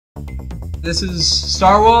This is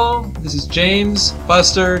Starwhal. This is James,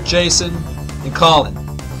 Buster, Jason, and Colin.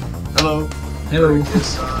 Hello. Hello.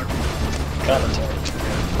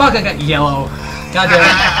 Fuck, I got yellow. God damn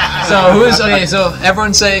it. So who's okay? So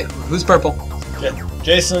everyone say who's purple.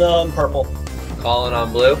 Jason on purple. Colin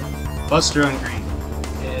on blue. Buster on green.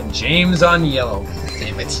 And James on yellow.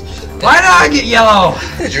 Damn it. Why did I get yellow?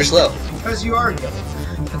 Because you're slow. Because you are yellow.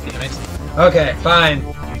 God damn it. Okay, fine.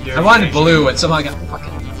 I wanted blue, and somehow I got fucking.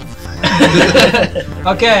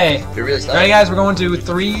 Okay. You're really slow. Alright, guys, we're going to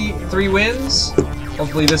three wins.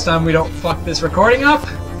 Hopefully this time we don't fuck this recording up.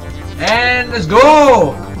 And let's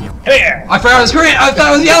go! Here! I thought it was green! I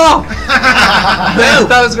thought it was yellow! I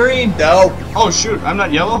thought it was green! No. Oh shoot, I'm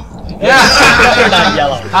not yellow? Yeah! You're not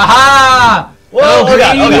yellow. Haha! Whoa, No, oh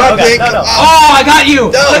god, green. oh god, Pink. no, no. Oh, I got you!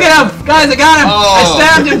 No. Look at him! Guys, I got him! Oh. I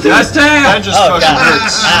stabbed him through his That tail! just Oh fucking god.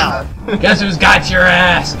 hurts. Ow. Guess who's got your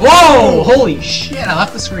ass? Whoa! Holy shit, I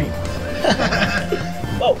left the screen.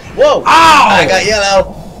 Whoa, whoa! Ow! I got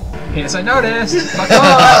yellow. Yes, I noticed. Fuck off.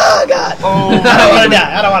 Oh, God. Oh, I don't want to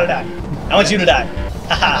die, I don't want to die. I want you to die.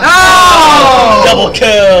 Haha. No! Double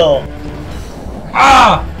kill!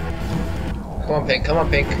 Ah! Come on, Pink. Come on,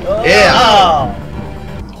 Pink. Oh. Yeah.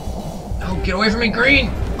 Oh, get away from me, green!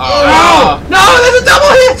 Oh. Oh! No, there's a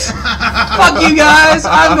double hit! Fuck you guys!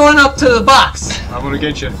 I'm going up to the box. I'm gonna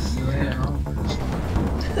get you.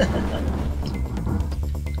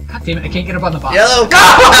 God damn it, I can't get up on the box. Yellow.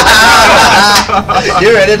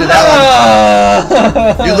 You ran into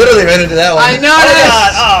that one. You literally ran into that one. I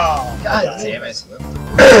noticed! Oh god! God damn it.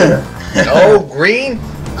 No, green?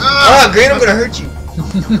 Oh, green, I'm gonna hurt you. Go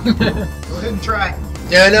ahead and try.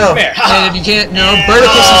 Yeah, I know. Come here. And if you can't know,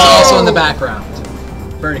 Birdicus is also in the background.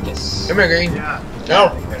 Birdicus. Come here, green. Yeah. No.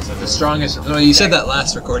 The strongest. Oh, you said that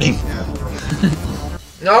last recording.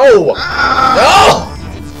 No. No.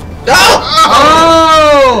 No.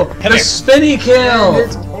 Oh! Come The here. spinny kill!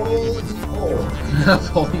 It's cold. It's cold.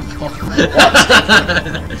 Holy fuck. Come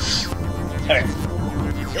here.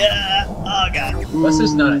 Yeah. Oh god.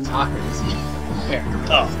 Buster's not a talker, is he? Here.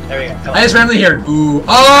 Oh, there we go. Come I on. just randomly heard, ooh.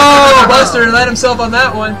 Oh! Buster let himself on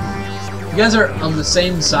that one. You guys are on the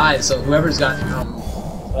same side, so whoever's got,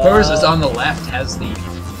 whoever's is on the left has the.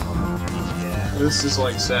 This is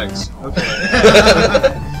like sex. Okay.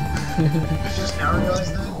 Just now realize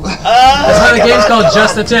that? That's why the game's called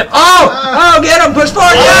Just the Tip. Oh! Oh, get him! Push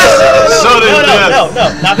forward, yes! So did death. No,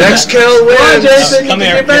 not Next that. kill Come on, wins. Jason, Come you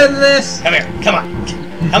here. can get better than this. Come here. Come on.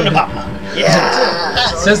 Come to Papa. Yeah.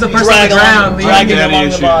 Says the person on Drag the ground. along, leaving drag you. it Daddy along the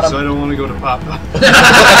issues, bottom. so I don't want to go to Papa.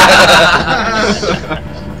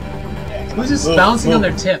 Who's just bouncing on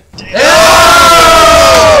their tip?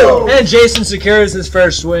 Oh! And Jason secures his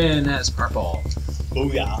first win as purple.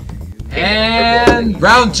 Booyah. And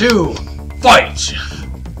round 2. Fight!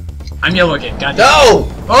 I'm yellow again, goddamn. No.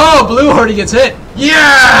 Oh, blue already gets hit.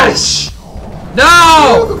 Yes! No!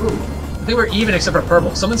 I think we're even except for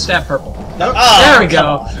purple. Someone stab purple. No. There we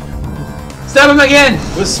go. Stab him again!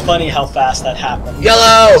 It was funny how fast that happened.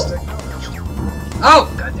 Yellow. Oh,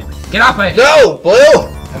 goddamn it. Get off me! No. Blue.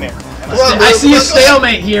 Come here. Come on, blue. I see a Come on.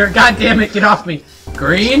 stalemate here. God damn it, get off me.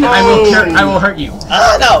 Green, I will hurt you.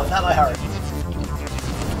 Ah, no, not my heart.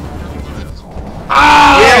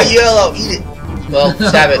 Oh! Yeah, yellow. Eat it. Well,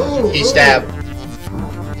 stab it. Eat stab.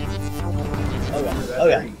 Oh god. Oh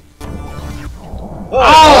god.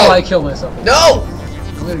 Oh, I killed myself. No.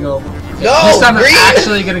 I'm gonna go. No. This time Green. I'm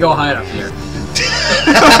actually gonna go hide up here.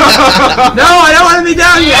 No, I don't want to be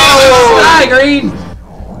down here. No. Die, green.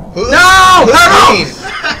 Who? No! Who's No! green?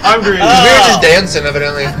 I'm green. We were just dancing,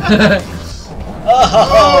 evidently.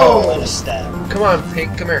 Oh, what a stab. Come on,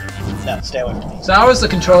 Pink. Come here. No, stay away from me. So how was the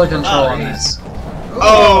control on this?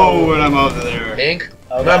 Oh, and I'm over there. Pink.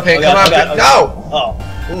 Oh, Come god, on, Pink. oh, Come god, on, oh, Pink. god, No. Oh.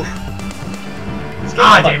 Oof.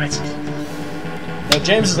 Ah, damn it. No,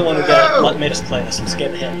 James is the one who made us play this. Let's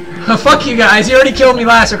get him. Fuck you guys, you already killed me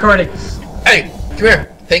last recording. Hey, come here,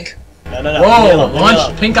 Pink. No, no, no. Whoa, Yellow, launched.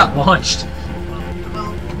 yellow. Pink got launched.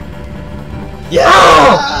 Yeah!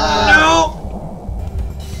 Oh! No!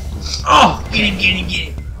 Oh! Get him, get him, get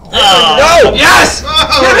him. Oh. No. Yes!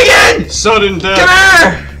 Get him again! Sudden death. Come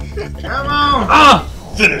here! Come on. Oh!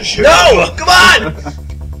 Finish him. No. Come on.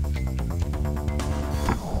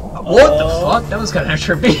 What the fuck? That was kind of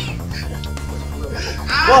trippy.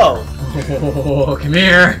 Whoa. Oh, come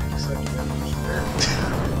here.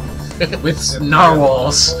 With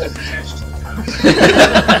narwhals.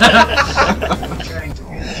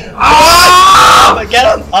 Oh!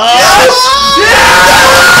 Get him! Oh!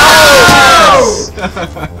 Yes!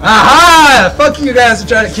 Aha! Fuck you guys for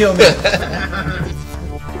trying to kill me.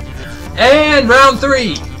 And round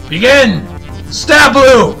 3. Begin! Stab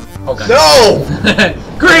blue! Oh god. No.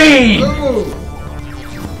 Green! Ooh.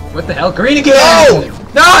 What the hell? Green again! No!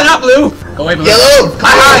 No, not blue! Go away, blue. Yellow!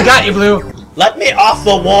 Haha, I got you, blue! Let me off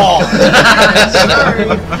the wall! Sorry.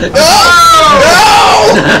 No!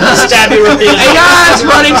 Stab you repeatedly. Hey guys,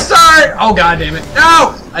 running start! Oh god damn it.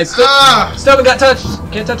 No! I still Ah. haven't got touched.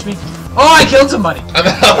 Can't touch me. Oh, I killed somebody. I'm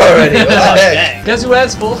out already. What the Oh, heck? dang. Guess who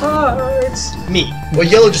has full hearts? Me. Well,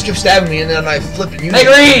 yellow just kept stabbing me, and then I flip and you. Hey,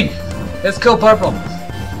 green! Let's kill purple.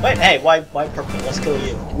 Wait, hey, why purple? Let's kill you.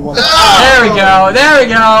 You want There we go. There we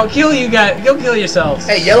go. Kill you guys. Go kill yourselves.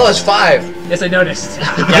 Hey, yellow has 5. Yes, I noticed.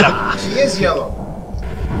 Get him. She is yellow.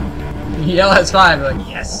 Yellow has 5. I'm like,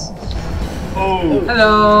 yes. Oh.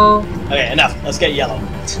 Hello. Okay, enough. Let's get yellow.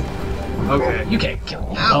 Okay. You can't kill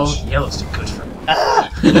yellow. Ouch. Yellow's too good for me.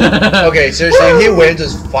 Okay, seriously, if he wins,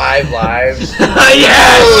 it's 5 lives.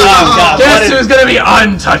 Yes! Oh, God, what Guess is- who's gonna be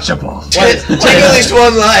untouchable? Take at least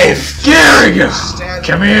 1 life. Here we go. Stand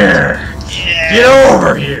Come here. Yeah. Get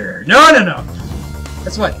over here. No, no, no.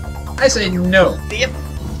 That's what I say. No. Yep.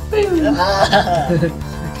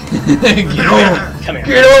 Get over. Come here.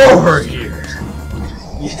 Get over here.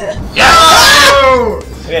 Yeah. Yeah. Oh!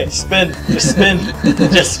 Okay, spin. Just spin.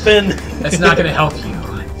 Just spin. That's not gonna help you.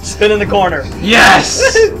 Spin in the corner. Yes.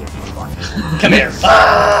 Come here.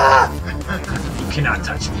 Ah! You cannot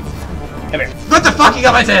touch me. Come here. What the fuck? You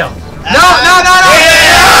got my tail. No, no, no, no.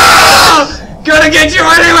 No! Gonna get you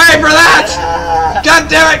anyway for that. Ah! God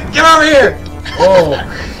damn it. Get over here. Oh.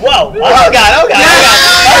 Whoa! Oh god! Oh god! Yes.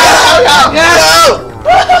 Oh god!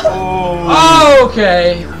 Yes. Oh.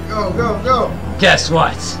 Okay. Go, go, go. Guess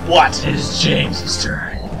what? What? It is James's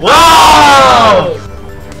turn. Whoa!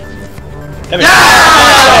 Come here.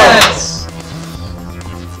 Yes!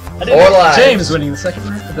 I didn't- 4 lives. James winning the second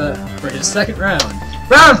round for his second round.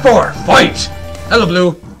 Round 4, fight! Hello,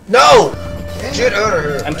 Blue. No! Get out of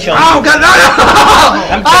here. I'm killing Oh god, no, no!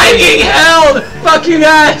 I'm I'm kidding. getting held! Fuck you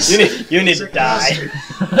guys! you. You need to die.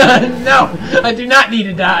 No, I do not need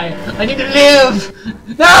to die. I need to live.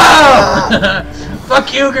 No!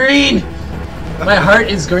 Fuck you, Green. My heart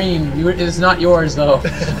is green. It is not yours, though. I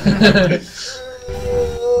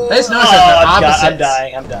just noticed that Oh the god! opposites. I'm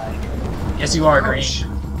dying. I'm dying. Yes, you are green.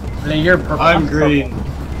 No, you're purple. I'm green.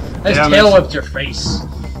 I just Damn tail it. whipped your face.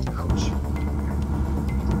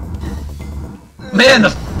 Man, the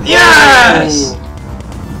yes!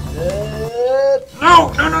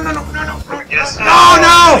 No! No! No! No! No! No! No! Yes! No!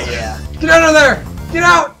 No! Yeah. Get out of there! Get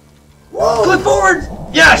out! Whoa. Flip forward!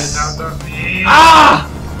 Yes! Down, down. Ah!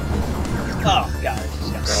 Oh god! I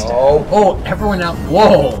just got stuck. No. Oh, everyone out!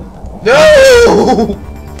 Whoa! No!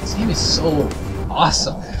 This game is so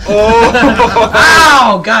awesome. Oh!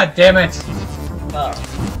 Ow! God damn it! Oh.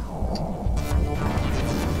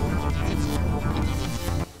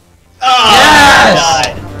 Oh, Yes! I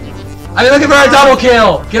died. I'm looking for a double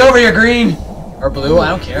kill! Get over here, Green! Or Blue, I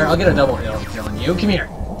don't care. I'll get a double kill on you. Come here.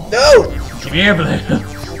 No! Come here, Blue.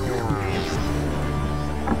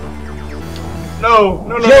 No!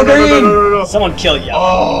 No! No! Kill No! No! No! green. No! No! No! Someone kill yellow.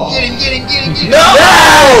 Oh! Get him, get him, get him, get him! No!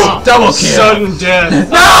 Yes! Double kill! Sudden death.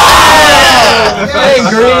 No! Hey, Yes.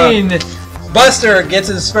 Green! Buster gets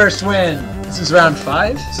his first win. This is round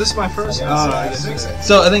 5. Is this my first? I I think so.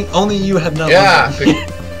 So I think only you have not Yeah.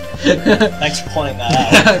 Thanks for pointing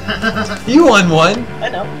that out. won. You won one. I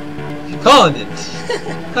know. Colin did.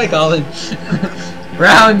 Hi, Colin.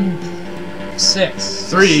 Round 6.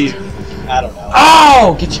 3. I don't know.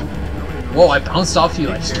 Oh! Get you. Whoa, I bounced off you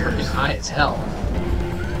like freaking high as hell.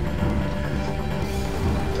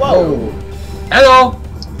 Whoa. Hello!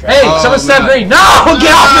 Hey, Oh, someone stab man. Green! No!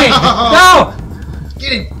 Get off me!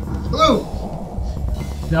 Get him! Blue!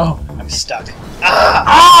 No! No! I'm stuck. Ah!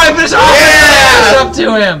 Oh, I finished up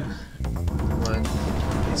to him!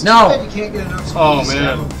 No! You can't get enough Oh, space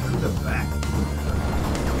man. to the back.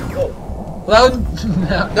 Well,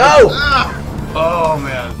 no. No! Ah! Oh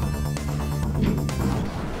man.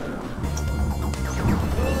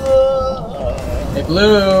 Hey,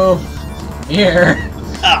 Blue! Here!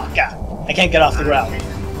 Oh god. I can't get off the ground.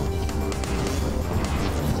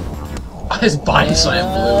 His body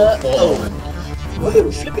slam Blue. Oh.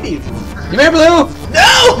 Woohoo, flippity. Come here, Blue!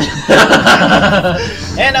 No!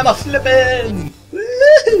 And I'm a flippin'!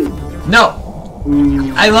 Woohoo! No!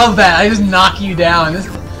 I love that. I just knock you down.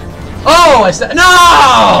 Oh! I said no!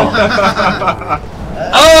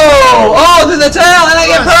 Oh! Oh! There's the tail, and I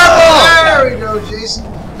get purple! There we go, Jason.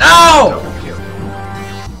 No! Double kill.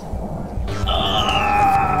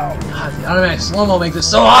 God, the automatic slow-mo makes this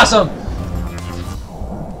so awesome!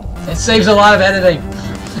 It saves a lot of editing.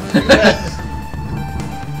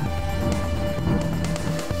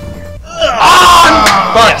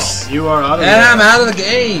 Oh! Fuck! Yes. You are out of And I'm out of the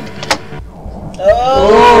game.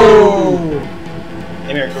 Oh!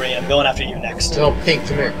 Come here, green. I'm going after you next. No, pink,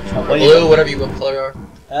 come here. What do you- Blue, whatever you want color are.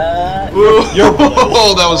 You're blue.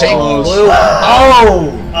 Oh, that was Pink, close. blue.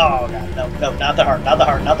 Oh! Oh god, no, not the heart, not the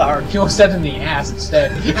heart, not the heart. You almost stepped in the ass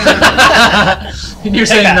instead. And you're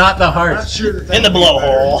saying that. not the I'm heart. not sure that In the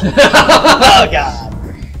blowhole. Oh! Oh god.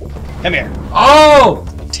 Come here.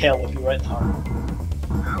 Tail whip you right in the heart.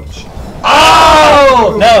 Ouch.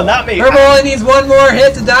 Oh! No, not me. Herb only needs one more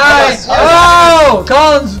hit to die. Yes. Oh!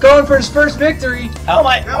 Colin's going for his first victory. How am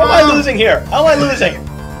I losing here? How am I losing?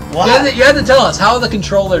 What? You had to tell us, how are the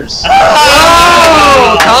controllers?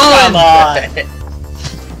 Oh, Colin! come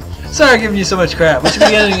on. Sorry giving you so much crap. We should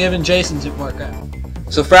be giving Jason some more crap.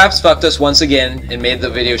 So Fraps fucked us once again and made the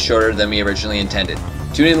video shorter than we originally intended.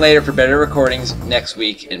 Tune in later for better recordings next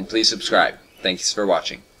week and please subscribe. Thanks for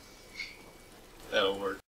watching. That'll work.